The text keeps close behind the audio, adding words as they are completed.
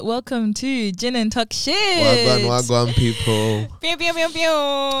welcome to Gin and Talk Shit. Wagwan, people. Pew, pew, pew, pew.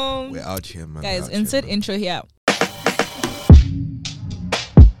 We're out here, man. Guys, insert intro here.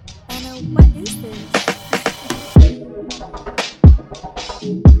 Anna, what is this?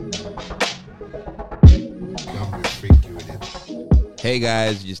 Hey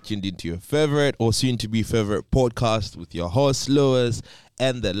guys, you just tuned into your favorite or soon-to-be favorite podcast with your host Lewis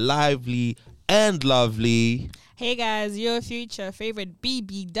and the lively and lovely. Hey guys, your future favorite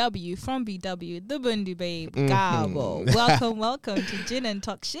BBW from BW, the Bundy Babe, Gabo. Welcome to Gin and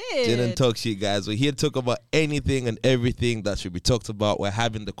Talk Shit. Gin and Talk Shit, guys. We're here to talk about anything and everything that should be talked about. We're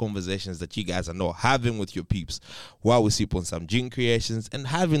having the conversations that you guys are not having with your peeps while we sip on some gin creations and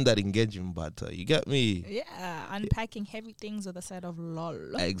having that engaging butter. You get me? Yeah, unpacking heavy things with a side of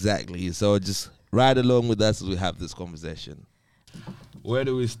lol. Exactly. So just ride along with us as we have this conversation. Where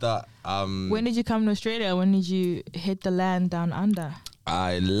do we start? When did you come to Australia? When did you hit the land down under?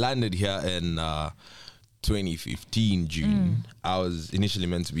 I landed here in 2015 June. I was initially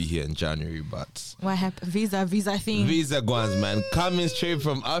meant to be here in January, but What happened? Visa thing. visa guans, man. Coming straight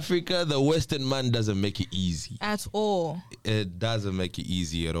from Africa, the Western man doesn't make it easy. At all. It doesn't make it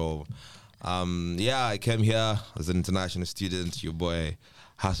easy at all. Yeah, I came here as an international student. Your boy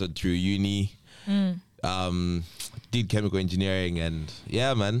hustled through uni. Did chemical engineering, and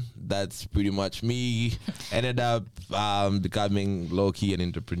yeah, man, that's pretty much me. Ended up becoming low-key an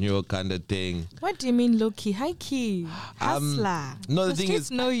entrepreneur kind of thing. What do you mean low-key? High-key? Hustler? No, the The thing streets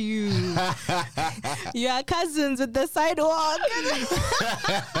is, know you. You are cousins with the sidewalk.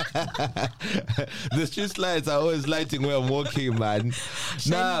 the street lights are always lighting where I'm walking, man.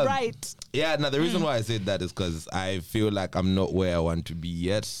 Shine bright. Yeah, now the reason why I said that is because I feel like I'm not where I want to be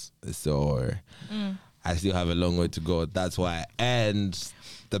yet. So I still have a long way to go. That's why. And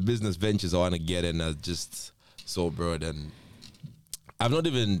the business ventures I want to get in are just so broad. And I've not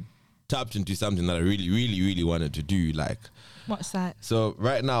even tapped into something that I really wanted to do. Like, What's that? so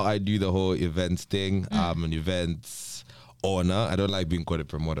right now I do the whole events thing. I'm an events owner. I don't like being called a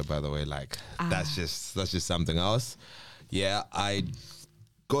promoter, by the way. Like, that's just something else. Yeah, I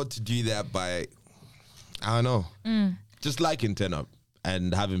got to do that by, I don't know, just liking Turn Up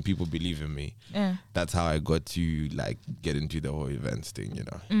and having people believe in me. Yeah. That's how I got to like get into the whole events thing, you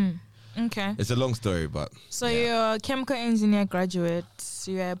know. Okay. It's a long story, but So you're a chemical engineer graduate.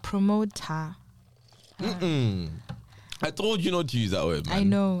 You're a promoter. I told you not to use that word, man. I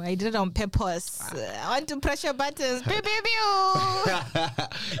know. I did it on purpose. I want to press your buttons. Pew, pew, pew.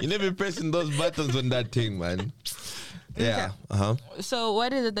 You never pressing those buttons on that thing, man. Yeah. So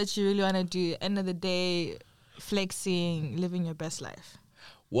what is it that you really want to do? End of the day, flexing, living your best life.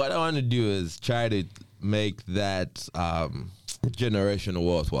 What I want to do is try to make that generational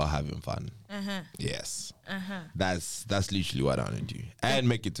wealth while having fun. Yes. That's literally what I want to do, and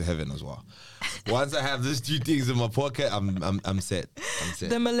make it to heaven as well. Once I have these two things in my pocket, I'm set.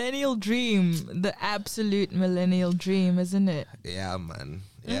 The millennial dream, the absolute millennial dream, isn't it? Yeah, man.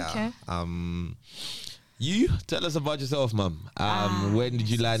 Yeah. Okay. You tell us about yourself, ma'am. When did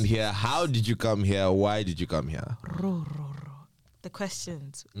you land here? How did you come here? Why did you come here? The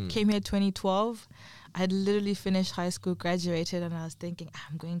questions. Came here 2012. I had literally finished high school, graduated, and I was thinking,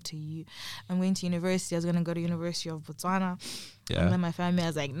 I'm going to university. I was going to go to University of Botswana. Yeah. And then my family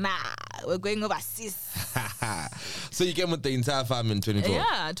was like, nah, we're going overseas. So you came with the entire family in 2012?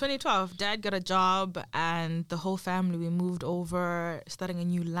 Yeah, 2012. Dad got a job, and the whole family, we moved over, starting a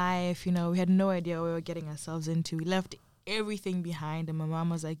new life. You know, we had no idea what we were getting ourselves into. We left everything behind, and my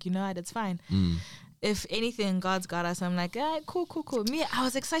mom was like, you know what, it's fine. If anything, God's got us. I'm like, cool. Me, I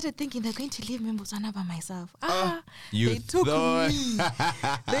was excited thinking they're going to leave me in Botswana by myself. They took me.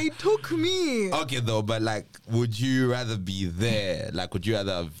 They took me. Okay, though, but like, would you rather be there? Like, would you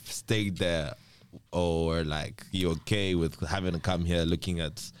rather have stayed there? Or like, you okay with having to come here looking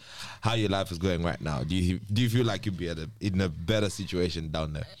at how your life is going right now? Do you feel like you'd be in a better situation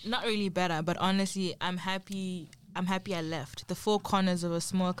down there? Not really better, but honestly, I'm happy I left. The four corners of a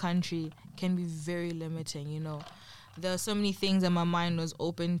small country can be very limiting, you know. There are so many things that my mind was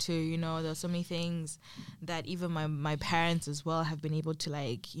open to, you know. There are so many things that even my parents as well have been able to,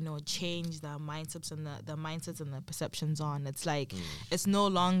 like, you know, change their mindsets and the mindsets and the perceptions on. It's like it's no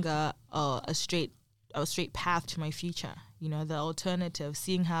longer a straight path to my future. You know, the alternative,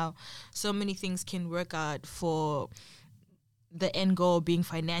 seeing how so many things can work out for the end goal, being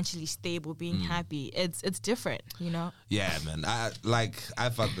financially stable, being happy. It's different, you know. Yeah, man. I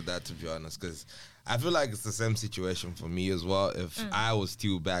fuck with that, to be honest, because I feel like it's the same situation for me as well. If I was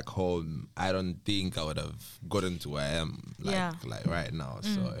still back home, I don't think I would have gotten to where I am like right now.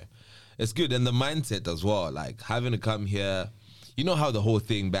 So it's good. And the mindset as well, like having to come here, you know how the whole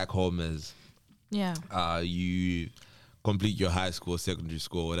thing back home is. Yeah. You complete your high school, secondary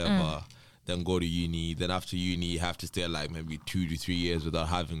school, whatever. Then go to uni. Then after uni, you have to stay like maybe 2 to 3 years without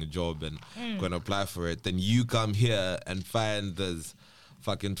having a job and go and apply for it. Then you come here and find there's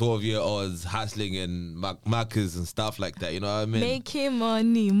fucking 12-year-olds hustling in markets and stuff like that. You know what I mean? Making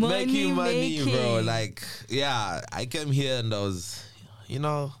money, Making money, bro. Like, yeah, I came here and I was,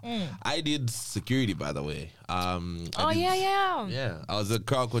 I did security, by the way. Yeah, I was a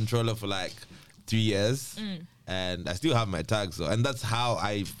crowd controller for like 3 years. And I still have my tags, though. And that's how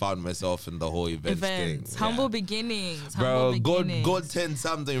I found myself in the whole events thing. Humble beginnings. Bro, humble beginnings. go 10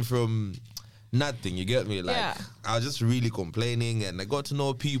 something from nothing, you get me? Like, I was just really complaining and I got to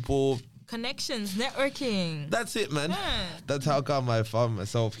know people. Connections, networking. That's it, man. That's how come I found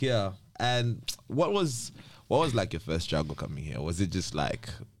myself here. And what was like your first struggle coming here? Was it just like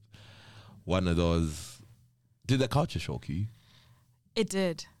one of those... Did the culture shock you? It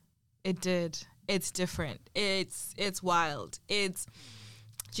did. It's different. It's wild. Do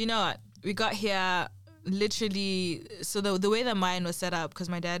you know what? We got here literally, so the way the mine was set up, because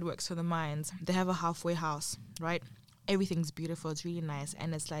my dad works for the mines, they have a halfway house, right? Everything's beautiful. It's really nice.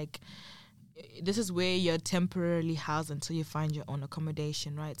 And it's like, this is where you're temporarily housed until you find your own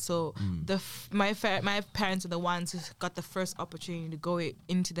accommodation, right? So my parents are the ones who got the first opportunity to go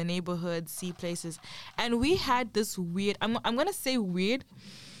into the neighborhood, see places. And we had this weird, I'm going to say weird,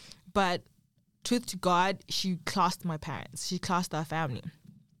 but truth to God, she classed my parents. She classed our family.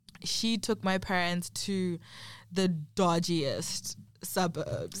 She took my parents to the dodgiest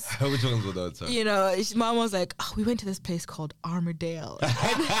suburbs. Which ones were those? You know, mom was like, we went to this place called Armadale.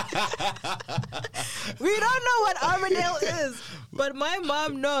 We don't know what Armadale is, but my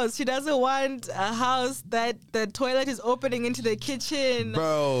mom knows. She doesn't want a house that the toilet is opening into the kitchen.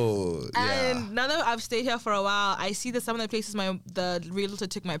 Bro, and now that I've stayed here for a while, I see that some of the places the realtor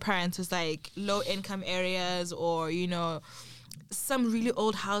took my parents was like low income areas, or, some really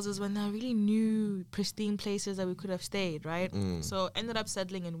old houses when they're really new, pristine places that we could have stayed, right? So ended up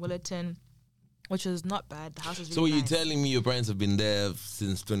settling in Willerton, which was not bad. The house was really nice. So you're telling me your parents have been there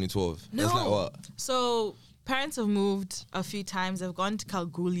since 2012? No. That's like what? So parents have moved a few times. They've gone to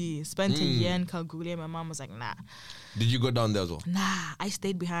Kalgoorlie, spent a year in Kalgoorlie, and my mom was like, nah. Did you go down there as well? Nah, I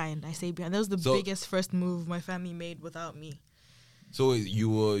stayed behind. That was the biggest first move my family made without me. So you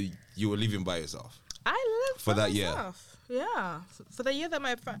were living by yourself? I lived for by that myself. Yeah, for the year that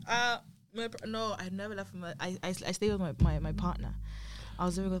no, I never left. I stayed with my partner. I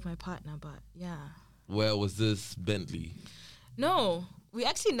was living with my partner, but yeah. Where was this? Bentley? No, we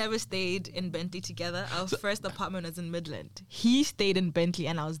actually never stayed in Bentley together. Our first apartment was in Midland. He stayed in Bentley,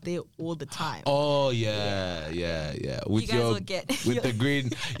 and I was there all the time. Oh yeah. With you guys will get with the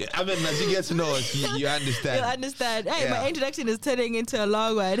green. Yeah, I mean, as you get to know us, you understand. You'll understand. Hey, my introduction is turning into a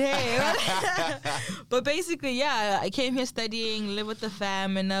long one. Hey, but basically, I came here studying, live with the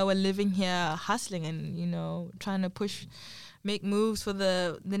fam, and now we're living here, hustling, and trying to make moves for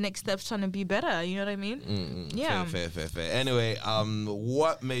the next steps, trying to be better. You know what I mean? Yeah. Fair. Anyway,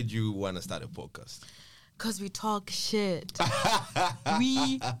 what made you want to start a podcast? Because we talk shit.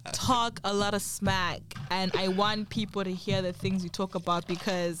 We talk a lot of smack. And I want people to hear the things we talk about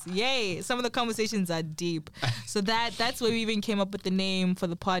because, some of the conversations are deep. So that's where we even came up with the name for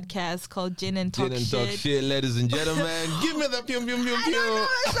the podcast called Gin and Talk Shit. Gin and Talk Shit, ladies and gentlemen. Give me the pew, pew, pew, pew. I don't know,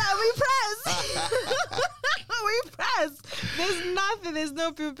 it's not, we press. We press. There's nothing. There's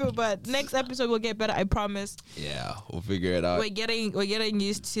no people. But next episode will get better. I promise. Yeah, we'll figure it out. We're getting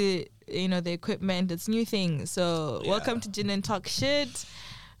used to the equipment. It's new things. So welcome to Gin and Talk Shit.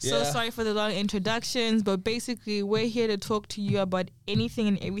 So sorry for the long introductions, but basically we're here to talk to you about anything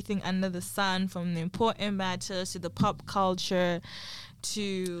and everything under the sun, from the important matters to the pop culture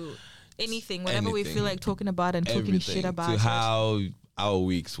to whatever we feel like talking about and talking shit about. To how our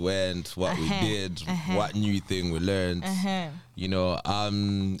weeks went, what we did, what new thing we learned.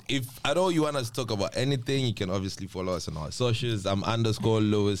 If at all you want us to talk about anything, you can obviously follow us on our socials. I'm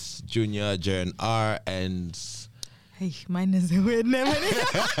 _Lewis Jr. Jern R, and hey, mine is a weird name.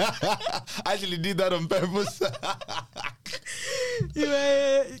 I actually did that on purpose.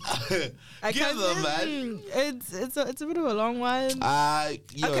 I can't, man. It's a bit of a long one.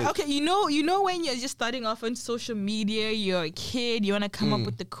 Okay. You know when you're just starting off on social media, you're a kid, you want to come up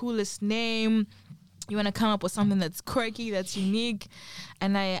with the coolest name, you want to come up with something that's quirky, that's unique,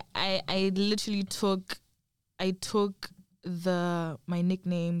 and I literally took my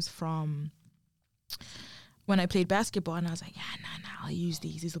nicknames from when I played basketball, and I was like, nah, I'll use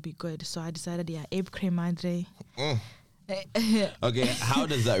these will be good. So I decided, Abe Cremadre. Okay, how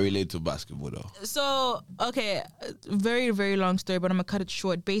does that relate to basketball though? So, okay, very, very long story, but I'm going to cut it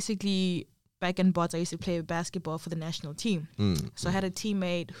short. Basically, back in Bots, I used to play basketball for the national team. So I had a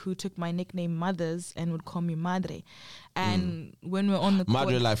teammate who took my nickname Mothers and would call me Madre. And when we're on the court...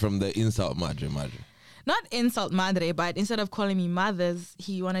 Madre, like from the insult Madre. Not insult Madre, but instead of calling me Mothers,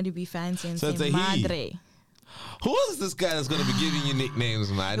 he wanted to be fancy and So say it's a he. Madre. Who is this guy that's going to be giving you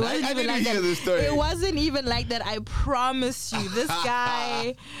nicknames, man? It wasn't I even didn't like hear that. this story. It wasn't even like that. I promise you. This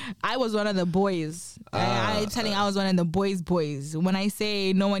guy, I was one of the boys. I telling I was one of the boys. When I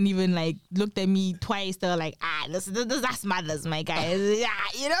say no one even like looked at me twice, they're like, that's Mothers, my guy. Yeah,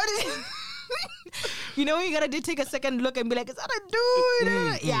 you know what I mean? You know when you gotta take a second look and be like, is that a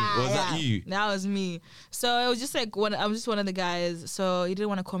dude? Yeah, Was that you? That was me. So it was just like I was just one of the guys. So he didn't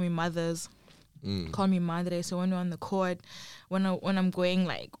want to call me Mothers. Call me Madre. So when we're on the court, when I'm going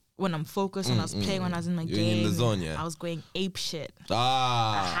like when I'm focused, when I was playing, when I was in my You're game, in the zone, yeah. I was going ape shit.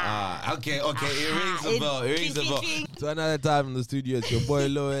 Okay. It rings a bell. So another time in the studio, it's your boy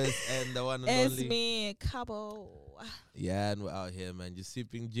Lois and the one and It's only. me, Cabo. Yeah, and we're out here, man. Just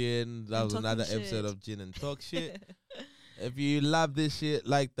sipping gin. That was talking another shit. episode of Gin and Talk Shit. If you love this shit,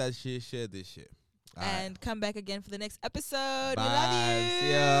 like that shit, share this shit. All right. And come back again for the next episode. Bye.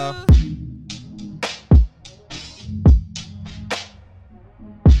 We love you. See ya.